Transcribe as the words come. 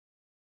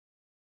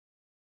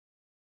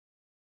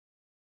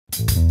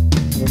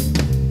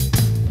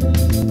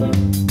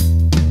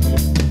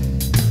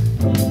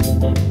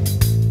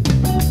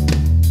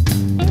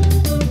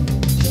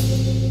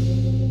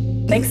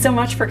so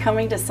much for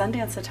coming to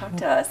Sundance to talk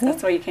to us.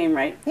 That's why you came,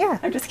 right? Yeah.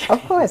 I'm just kidding.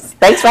 Of course.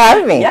 Thanks for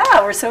having me.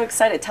 Yeah, we're so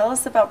excited. Tell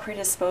us about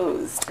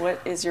Predisposed. What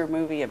is your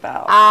movie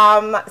about?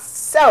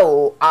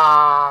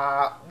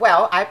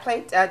 Well, I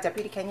played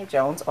Deputy Kenya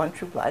Jones on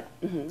True Blood,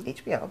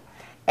 HBO.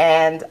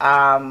 And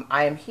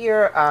I am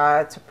here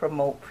to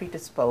promote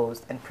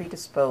Predisposed. And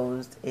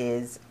Predisposed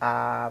is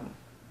an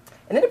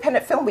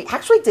independent film we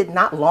actually did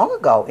not long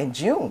ago in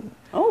June.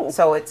 Oh.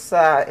 So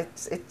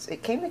it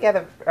came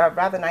together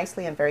rather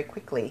nicely and very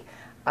quickly,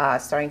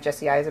 starring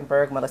Jesse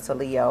Eisenberg, Melissa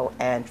Leo,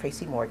 and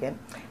Tracy Morgan.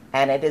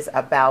 And it is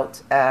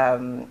about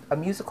a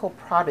musical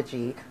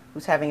prodigy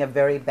who's having a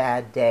very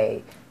bad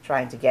day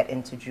trying to get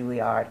into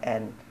Juilliard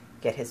and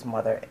get his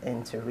mother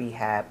into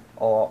rehab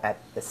all at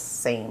the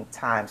same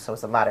time. So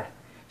it's a lot of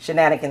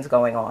shenanigans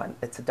going on.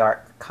 It's a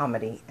dark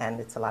comedy,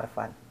 and it's a lot of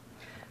fun.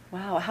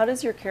 Wow. How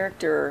does your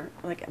character,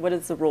 like, what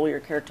is the role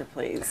your character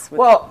plays?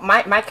 Well,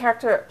 my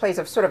character plays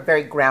a sort of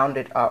very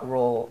grounded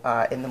role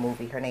in the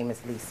movie. Her name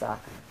is Lisa,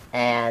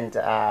 and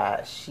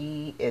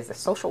she is a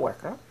social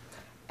worker,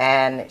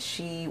 and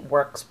she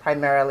works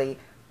primarily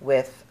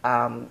with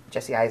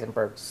Jesse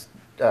Eisenberg's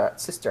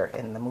sister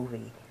in the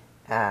movie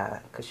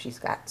because she's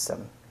got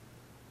some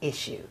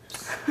issues.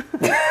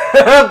 But you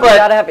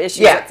gotta have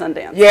issues at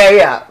Sundance.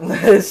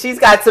 Yeah. She's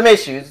got some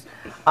issues.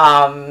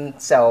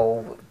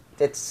 So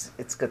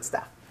it's good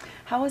stuff.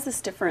 How is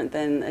this different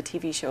than a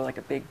TV show, like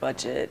a big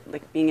budget,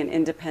 like being an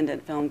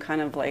independent film,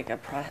 kind of like a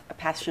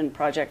passion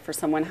project for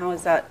someone? How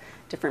is that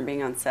different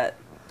being on set?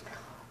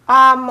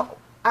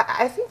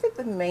 I think that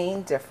the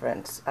main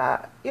difference,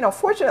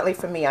 fortunately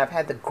for me, I've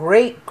had the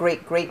great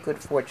good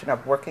fortune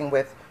of working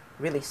with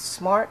really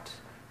smart,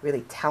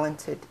 really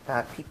talented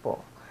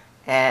people.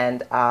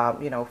 And,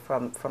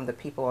 from the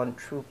people on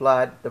True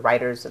Blood, the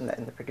writers and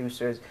the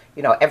producers,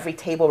 every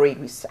table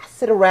read, I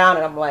sit around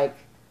and I'm like,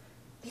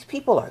 these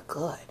people are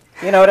good.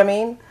 You know what I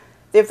mean?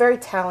 They're very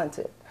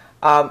talented.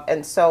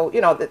 And so,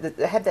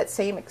 they had that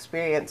same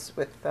experience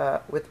with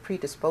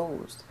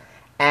Predisposed.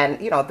 And,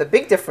 the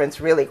big difference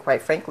really,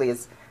 quite frankly,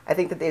 is I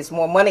think that there's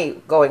more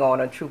money going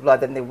on True Blood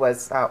than there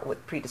was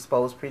with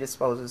Predisposed.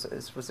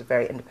 Predisposed was a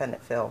very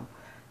independent film.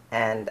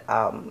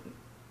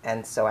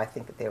 And so I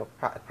think that there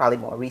were probably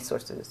more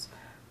resources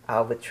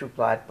with True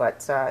Blood.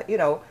 But,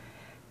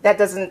 that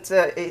doesn't,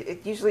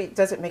 it usually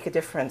doesn't make a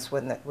difference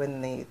when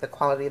the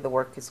quality of the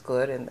work is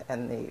good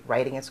and the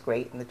writing is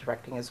great and the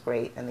directing is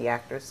great and the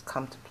actors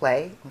come to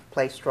play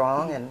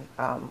strong. And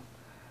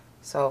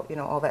so,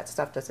 all that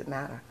stuff doesn't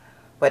matter.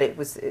 But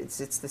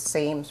it's the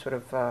same sort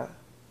of,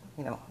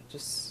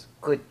 just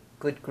good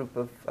group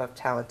of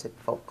talented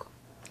folk.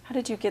 How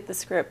did you get the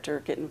script or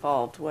get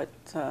involved?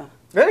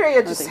 Really,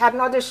 I just had an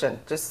audition.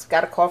 Just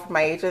got a call from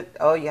my agent.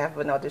 Oh, you have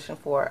an audition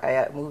for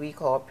a movie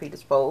called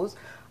Predisposed.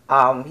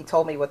 He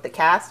told me what the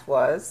cast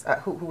was,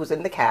 who was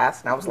in the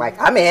cast, and I was like,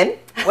 I'm in.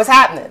 What's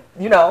happening?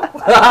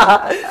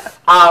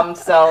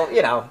 So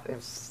it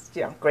was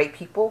great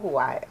people who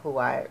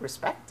I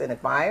respect and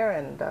admire,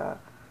 and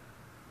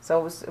so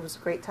it was a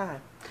great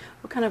time.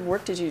 What kind of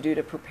work did you do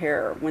to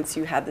prepare once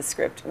you had the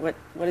script? What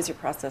is your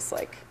process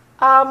like?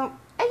 I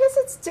guess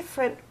it's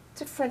different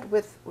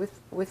with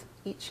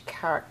each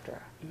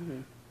character,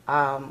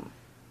 and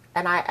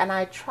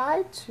I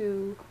try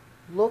to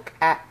look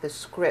at the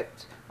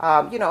script.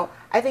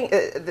 I think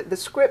the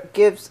script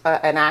gives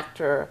an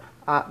actor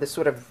the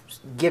sort of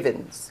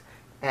givens,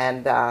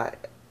 and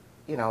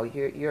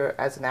you're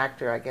as an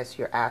actor, I guess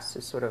you're asked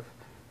to sort of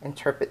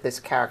interpret this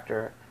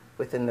character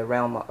within the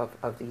realm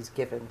of these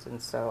givens, and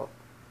so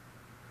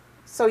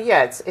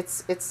yeah,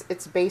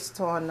 it's based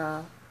on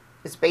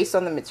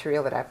the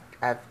material that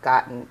I've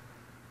gotten,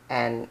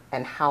 and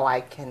how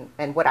I can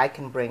and what I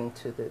can bring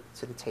to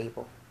the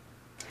table.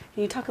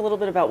 Can you talk a little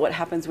bit about what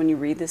happens when you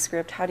read the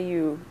script? How do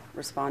you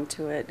respond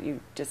to it? You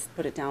just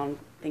put it down,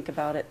 think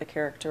about it, the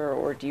character,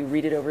 or do you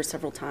read it over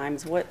several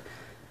times? What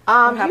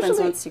happens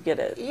usually, once you get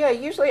it? Yeah,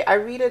 usually I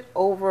read it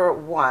over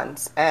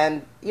once,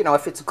 and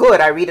if it's good,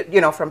 I read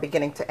it from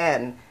beginning to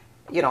end.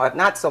 If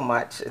not so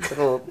much, it's a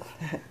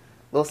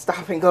little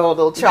stop and go, a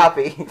little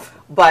choppy.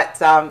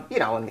 But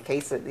in the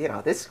case of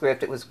this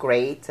script, it was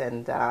great,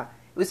 and it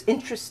was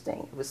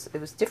interesting. It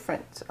was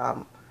different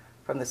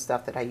from the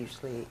stuff that I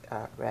usually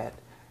read.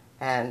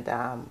 And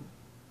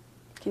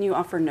can you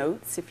offer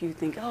notes if you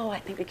think, oh, I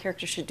think the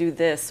character should do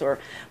this, or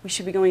we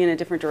should be going in a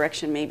different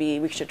direction, maybe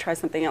we should try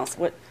something else?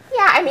 What?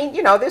 Yeah, I mean,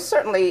 there's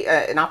certainly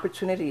an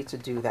opportunity to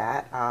do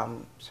that.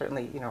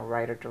 Certainly,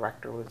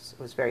 writer-director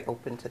was very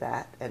open to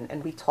that,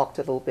 and we talked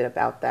a little bit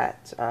about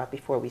that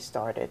before we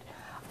started.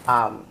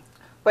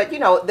 But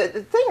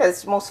the thing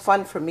that's most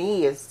fun for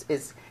me is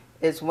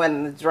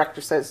when the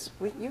director says,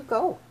 "You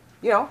go,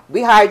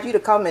 we hired you to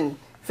come and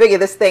figure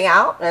this thing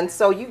out, and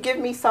so you give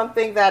me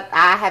something that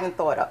I hadn't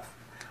thought of."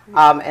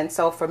 And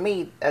so for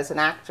me, as an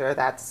actor,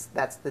 that's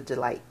the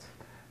delight,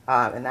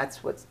 and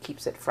that's what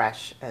keeps it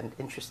fresh and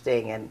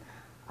interesting, and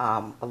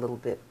a little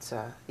bit,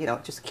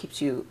 just keeps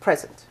you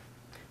present.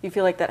 You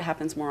feel like that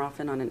happens more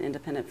often on an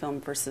independent film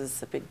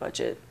versus a big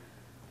budget,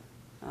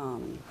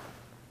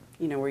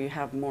 where you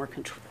have more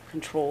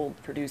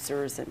controlled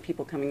producers and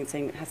people coming and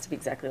saying it has to be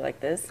exactly like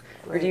this?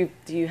 Right. Or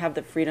do you have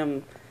the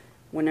freedom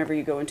whenever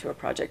you go into a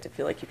project to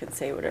feel like you can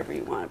say whatever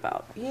you want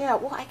about? Yeah,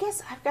 well, I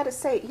guess I've got to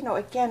say,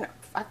 again,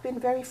 I've been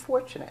very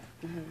fortunate.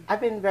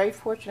 I've been very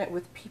fortunate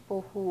with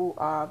people who,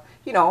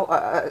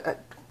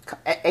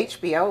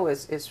 HBO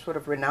is sort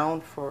of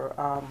renowned for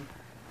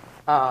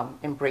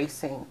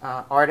embracing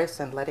artists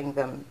and letting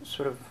them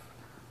sort of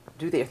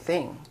do their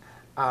thing.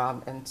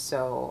 And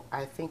so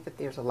I think that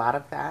there's a lot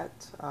of that,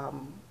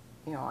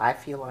 I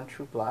feel on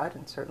True Blood,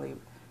 and certainly,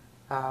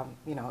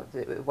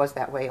 it was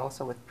that way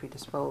also with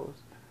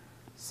Predisposed.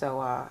 So,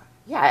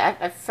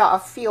 I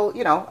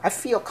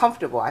feel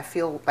comfortable. I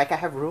feel like I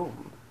have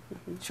room.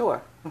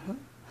 Sure.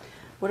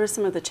 What are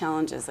some of the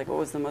challenges? Like, what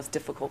was the most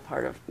difficult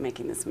part of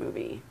making this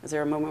movie? Was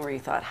there a moment where you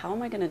thought, how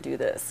am I going to do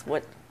this?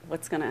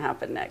 What's going to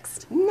happen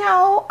next?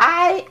 No,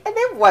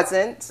 there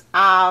wasn't.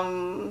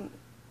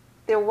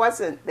 There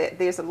wasn't.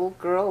 There's a little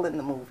girl in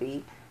the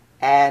movie,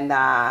 and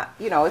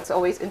it's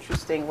always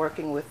interesting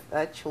working with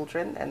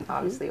children, and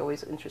obviously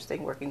always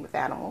interesting working with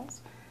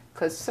animals,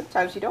 because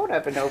sometimes you don't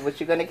ever know what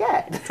you're going to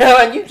get,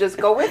 and you just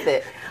go with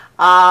it.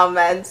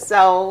 And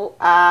so,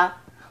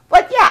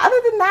 but yeah,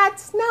 other than that,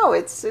 no.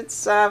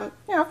 It's I've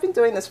been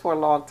doing this for a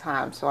long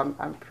time, so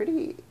I'm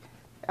pretty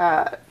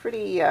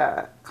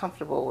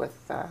comfortable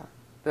with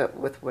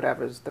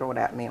whatever's thrown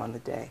at me on the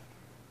day.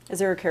 Is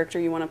there a character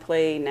you want to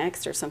play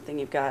next, or something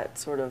you've got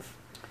sort of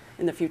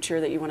in the future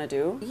that you want to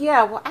do?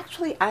 Yeah, well,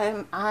 actually,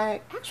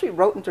 I actually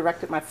wrote and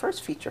directed my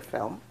first feature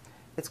film.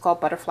 It's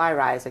called Butterfly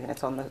Rising, and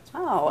it's on the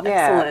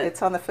excellent.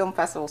 It's on the film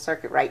festival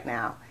circuit right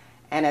now,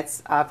 and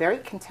it's a very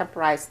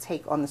contemporized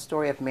take on the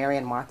story of Mary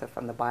and Martha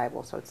from the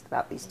Bible. So it's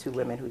about these two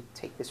women who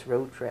take this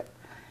road trip,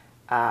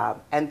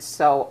 and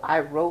so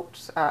I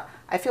wrote.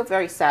 I feel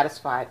very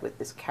satisfied with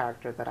this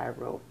character that I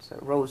wrote,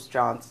 Rose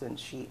Johnson.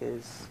 She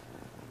is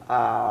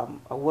a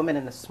woman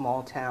in a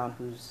small town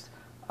who's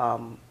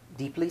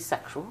deeply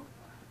sexual.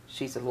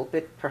 She's a little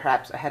bit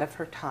perhaps ahead of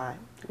her time.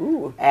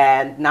 Ooh.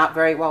 And not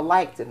very well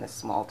liked in this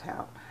small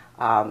town.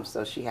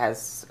 So she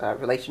has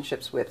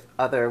relationships with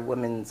other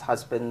women's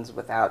husbands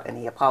without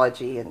any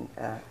apology, and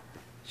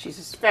she's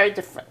just very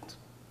different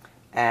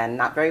and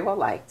not very well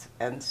liked,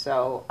 and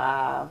so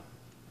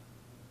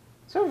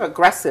sort of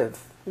aggressive.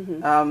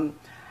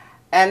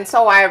 And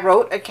so I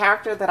wrote a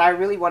character that I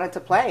really wanted to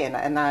play,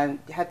 and I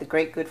had the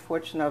great good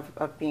fortune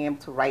of being able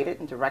to write it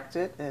and direct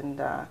it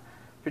and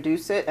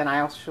produce it, and I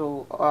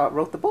also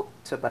wrote the book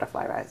to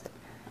Butterfly Rising.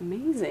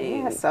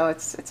 Amazing. Yeah, so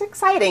it's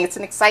exciting. It's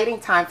an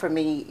exciting time for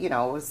me,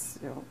 as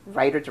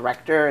writer,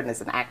 director, and as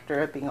an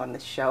actor, being on the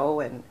show,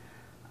 and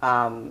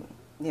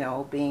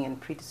being in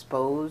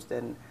Predisposed,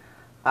 and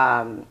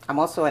I'm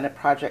also in a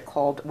project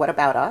called What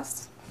About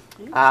Us?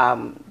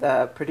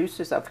 The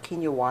producers of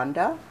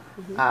Kinyarwanda,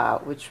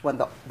 which won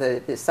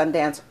the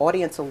Sundance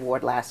Audience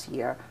Award last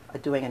year, are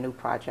doing a new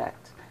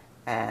project,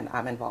 and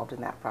I'm involved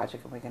in that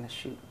project, and we're going to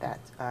shoot that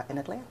in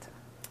Atlanta.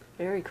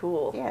 Very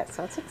cool. Yeah,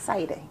 so it's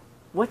exciting.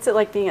 What's it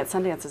like being at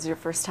Sundance? Is it your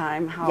first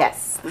time?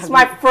 Yes, it's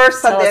my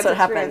first Sundance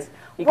experience.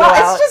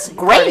 Well, it's just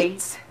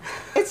great.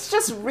 It's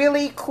just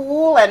really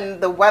cool,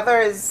 and the weather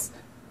is,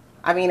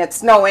 it's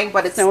snowing,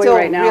 but it's still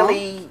right now.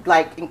 Really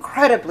like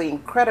incredibly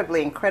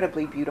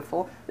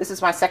beautiful. This is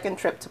my second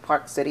trip to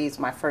Park City. It's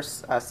my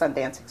first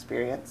Sundance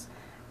experience,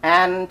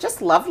 and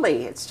just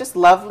lovely. It's just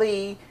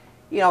lovely,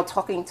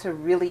 talking to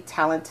really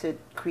talented,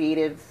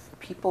 creative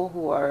people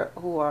who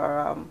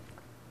are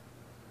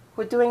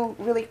doing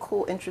really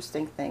cool,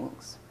 interesting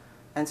things.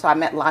 And so I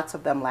met lots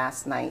of them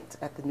last night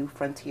at the New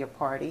Frontier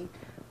party,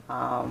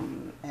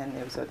 and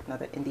there was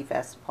another Indie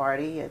Fest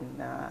party,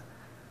 and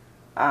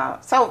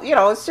so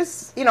it's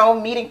just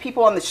meeting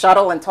people on the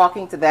shuttle and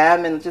talking to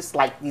them, and just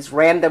like these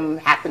random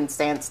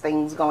happenstance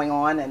things going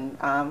on. And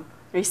are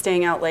you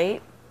staying out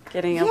late?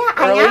 Getting up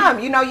early? I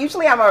am.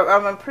 Usually I'm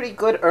a pretty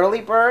good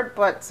early bird,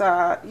 but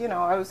I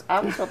was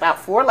out until about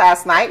 4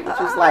 last night, which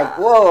is like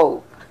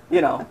whoa,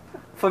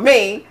 for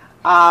me.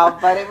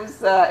 But it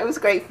was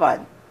great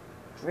fun.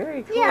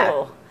 Very cool.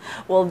 Yeah.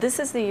 Well, this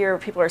is the year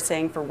people are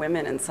saying for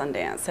women in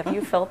Sundance. Have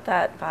you felt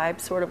that vibe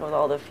sort of with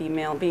all the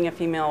being a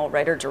female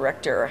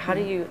writer-director? How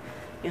do you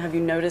have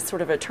you noticed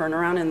sort of a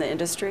turnaround in the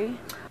industry?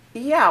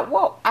 Yeah,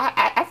 well,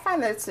 I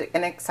find that it's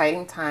an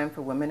exciting time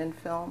for women in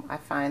film. I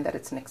find that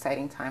it's an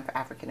exciting time for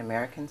African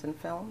Americans in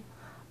film.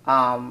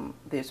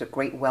 There's a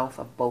great wealth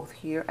of both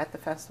here at the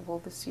festival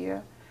this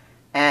year.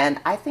 And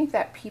I think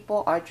that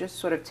people are just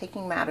sort of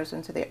taking matters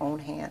into their own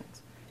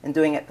hands and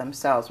doing it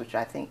themselves, which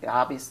I think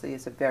obviously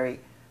is a very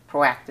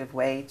proactive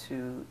way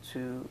to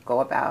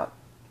go about,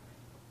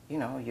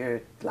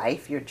 your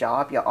life, your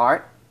job, your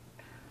art.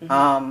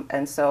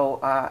 And so,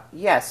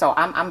 so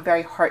I'm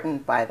very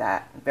heartened by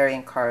that, very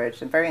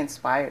encouraged, and very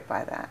inspired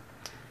by that.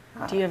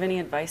 Do you have any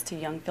advice to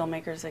young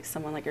filmmakers, like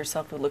someone like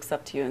yourself who looks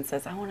up to you and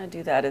says, I want to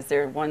do that? Is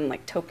there one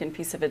like token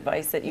piece of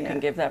advice that you can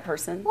give that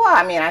person? Well,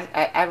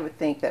 I would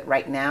think that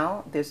right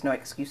now there's no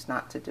excuse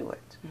not to do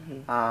it.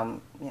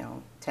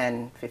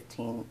 10,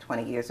 15,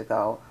 20 years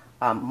ago,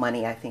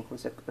 money I think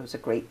was a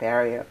great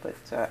barrier, but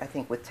I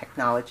think with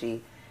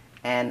technology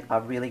and a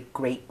really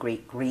great,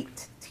 great,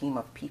 great team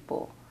of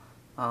people,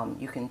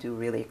 you can do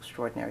really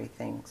extraordinary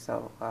things.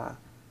 So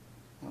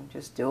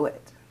just do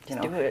it.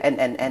 Just do it.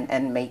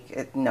 And make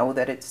it, know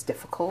that it's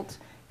difficult,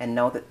 and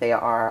know that there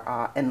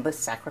are endless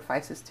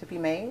sacrifices to be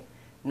made.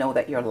 Know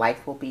that your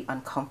life will be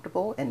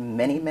uncomfortable in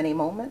many, many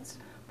moments,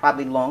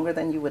 probably longer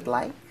than you would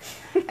like,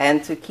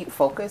 and to keep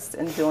focused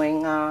and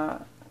doing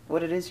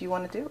what it is you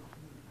want to do.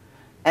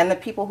 And the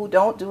people who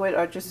don't do it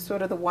are just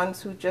sort of the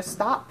ones who just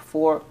stop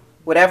for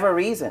whatever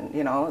reason,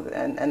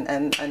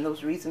 and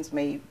those reasons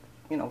may,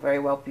 very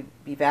well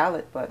be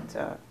valid, but,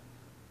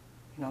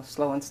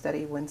 slow and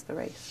steady wins the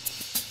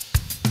race.